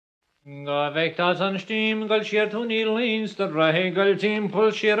bhfeicteasa an stíim gal siar túnaí líns de rothaí gal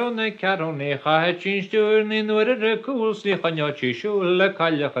timpeall siarúnaí ceathrúnaí Chaithfeadh stiúir n-uaire cúil slí choinneodh siúl le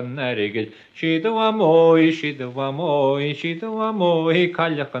Cailleach an Airgid. Siad mhamo, siad mhamo, siad mhamo,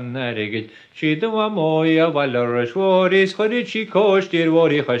 Cailleach an Airgid. Siad mhamo a bhaile rothaí chuirfidh cóistí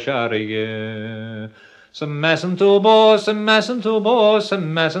bhóithrí Chois Fharraige. Some measann to boss, a measann to boss, a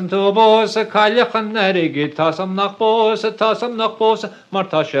measann to boss, a Cailleach an Airgid, tasam nach boss, mar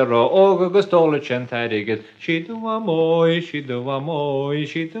tá sé óg agus dóla sin t-airgead. Siad mhamo,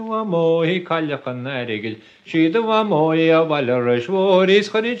 Cailleach an Airgid. Siad mhamo a bhaile rothaí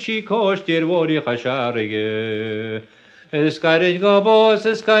chuirfidh cóistí bhóithrí Chois Fharraige. Ysgarid go bos,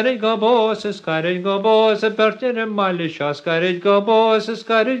 ysgarid go bos, ysgarid go bos, y bertir y mael isio, ysgarid go bos, y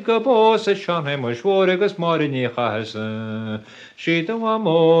Seán Mhóir agus Máire ní Chathasaigh. Siad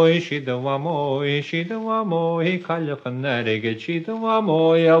mhamo, Cailleach an Airgid, siad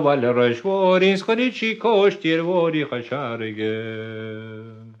mhamo a bhaile rothaí chuirfidh cóistí bhóithrí Chois Fharraige.